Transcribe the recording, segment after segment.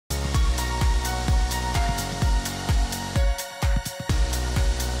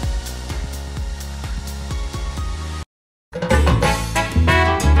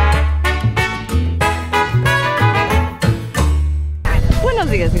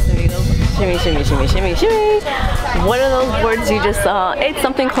Shimmy, shimmy, shimmy, shimmy, shimmy. What are those words you just saw? It's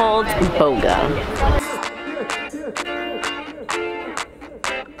something called boga.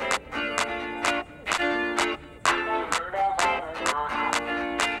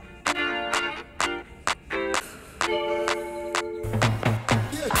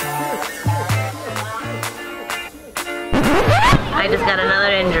 I just got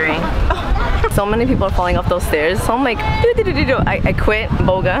another injury. So many people are falling off those stairs, so I'm like, I quit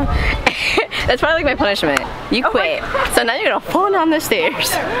boga. That's probably like my punishment. You quit, so now you're gonna fall down the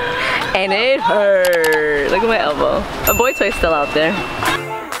stairs, and it hurt. Look at my elbow. A boy toy is still out there.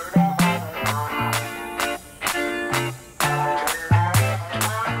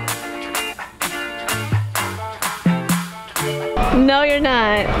 No, you're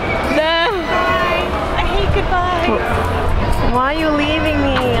not. I hate goodbye. Why are you leaving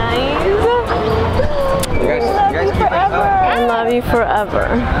me, guys? I love you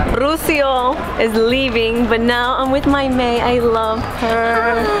forever. Rusio is leaving, but now I'm with my May. I love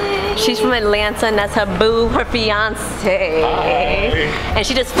her. She's from Atlanta, and that's her boo, her fiance. And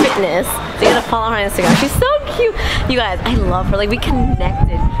she does fitness. So you gotta follow her on Instagram. She's so cute. You guys, I love her. Like, we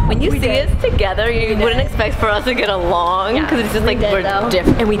connected. When you see us together, you wouldn't expect for us to get along, because it's just like we're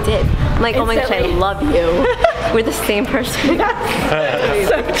different. And we did. I'm like, oh my gosh, I love you. We're the same person.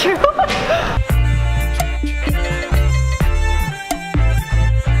 So true.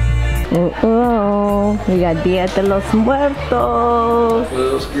 We got Dia de los Muertos.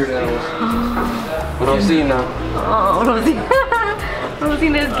 Little spirit animals. Rosina. Oh, Rosina.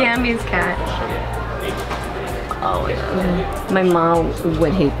 Rosina is Gambi's cat. Oh my god. My mom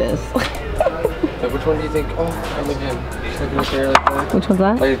would hate this. Which one do you think? Oh, I love him. Just like in the hair like that. Which one's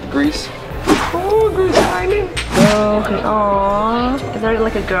that? Like Grease. Oh, Grease Island. Oh, okay. Aww. Is there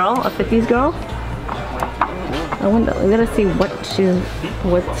like a girl? A 50s girl? I wonder, we gotta see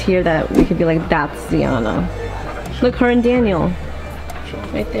what's here that we could be like, that's Ziana. Look, her and Daniel.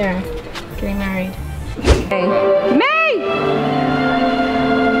 Right there. Getting married. Hey. May!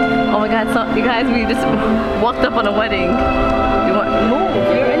 Oh my god, so you guys, we just walked up on a wedding. You want move?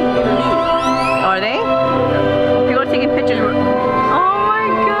 You're in Italy. Are they? People are taking pictures. Oh my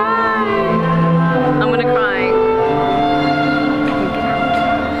god! I'm gonna cry.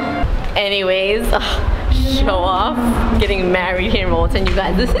 Anyways, show off getting married here in Royalton. You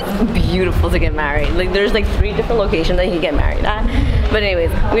guys, this is beautiful to get married. Like, there's like 3 different locations that you can get married at. But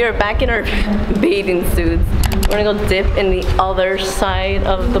anyways, we are back in our bathing suits. We're gonna go dip in the other side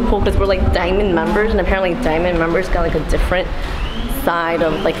of the pool because we're like diamond members, and apparently diamond members got like a different side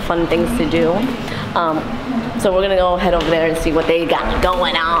of like fun things to do. So we're gonna go head over there and see what they got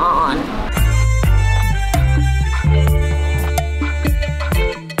going on.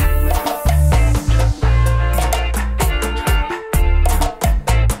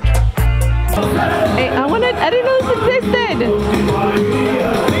 I didn't know this existed. I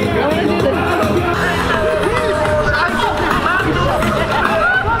want to do this.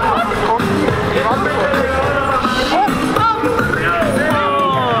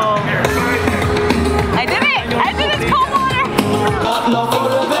 I did it! I did it! Cold water!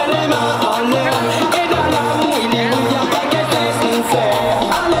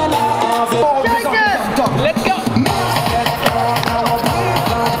 Let's go!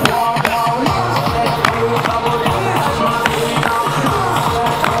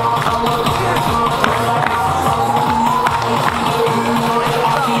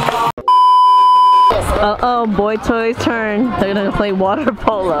 Uh-oh, Boy Toy's turn. They're gonna play water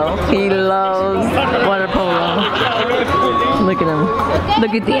polo. He loves water polo. Look at him.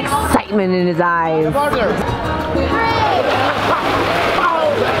 Look at the excitement in his eyes.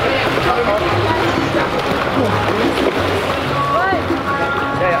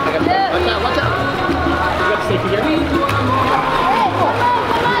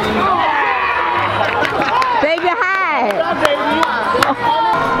 Baby, hi!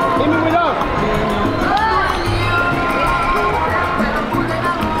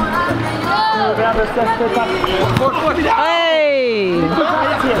 Hey!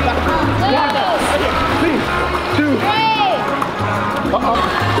 3, 2, hey!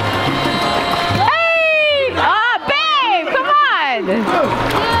 Oh, babe, come on! Babe,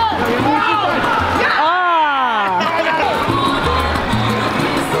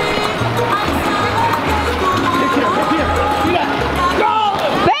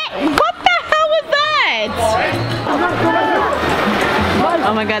 what the hell was that?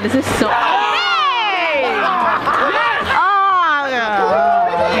 Oh my god, this is so...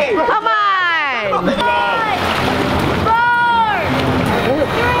 Come on! 4, 3,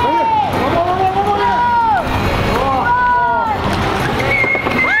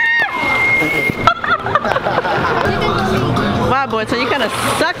 God, boy, so you kind of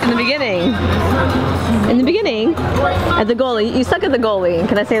sucked in the beginning. In the beginning, at the goalie, you suck at the goalie.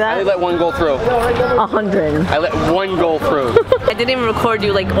 Can I say that? I let one goal through. 100. I let one goal through. I didn't even record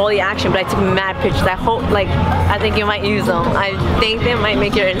you like all the action, but I took mad pictures. I hope, like, I think you might use them. I think they might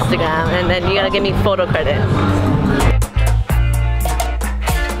make your Instagram, and then you gotta give me photo credit.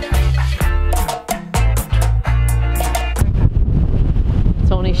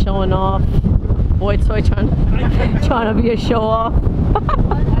 Tony showing off. BOYTOY trying to be a show off.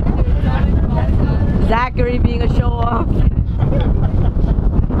 Zachary being a show off.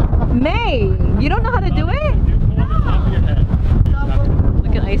 May, you don't know how to do it?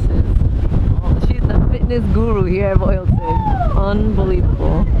 Look at Isis. Oh, she's the fitness guru here at Royalton.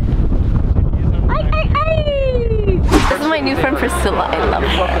 Unbelievable. This is my new friend Priscilla. I love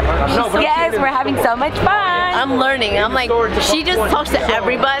her. Yes, we're having so much fun. I'm learning. I'm like, she just talks to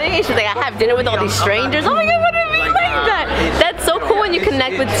everybody. She's like, I have dinner with all these strangers. Oh my God, what do you mean like that? That's so cool when you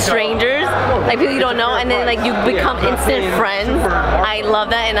connect with strangers, like people you don't know, and then like you become instant friends. I love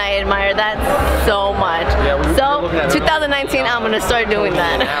that and I admire that so much. So 2019, I'm gonna start doing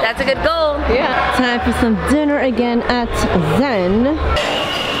that. That's a good goal. Yeah. Time for some dinner again at Zen.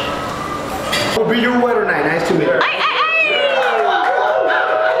 Will be your wedding night. Nice to meet you.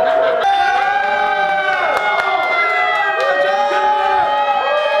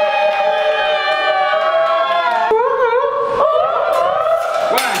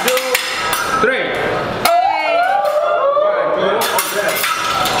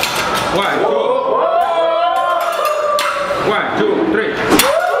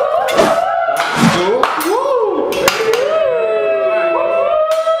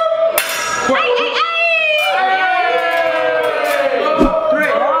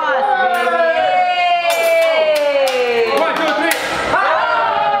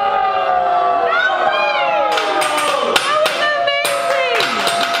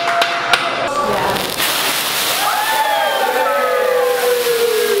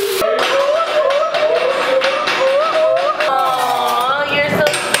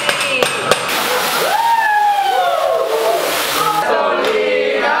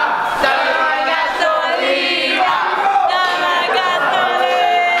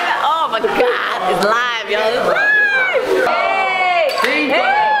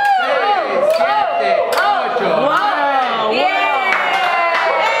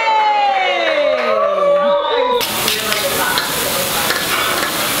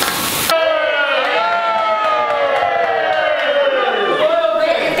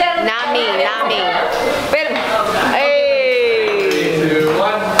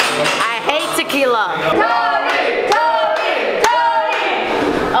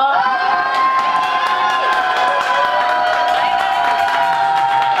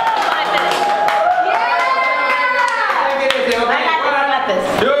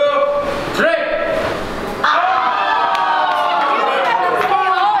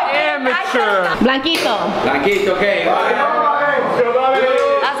 Blanquito. Blanquito, okay.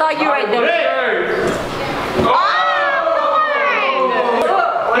 That's all you right there.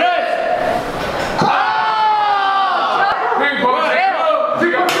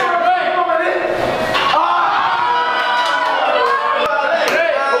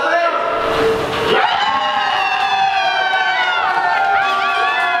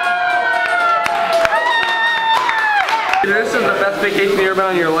 This is the best vacation you ever been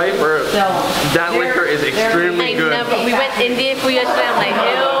on in your life, or that liquor is extremely good. We went Indian food yesterday. I'm like,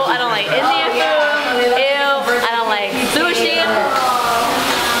 ew, I don't like Indian food. Ew, I don't like sushi.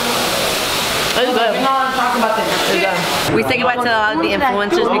 It's good. We say goodbye to a lot of the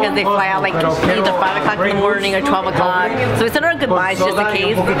influencers because they fly out like either 5 o'clock in the morning or 12 o'clock. So we said our goodbyes just in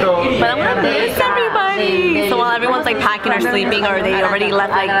case. But I'm gonna miss everybody. So while everyone's like packing or sleeping, or they already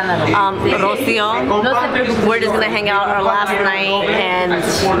left like Rocio, we're just gonna hang out our last night and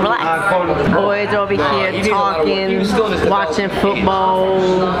relax. Boys are over here talking, watching football.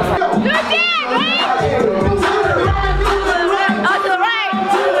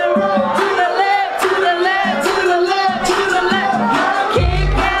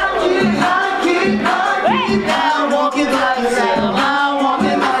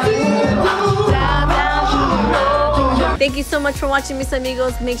 Thank you so much for watching, mis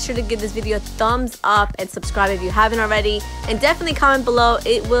amigos. Make sure to give this video a thumbs up and subscribe if you haven't already. And definitely comment below.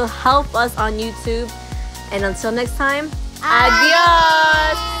 It will help us on YouTube. And until next time,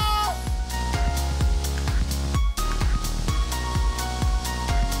 adios!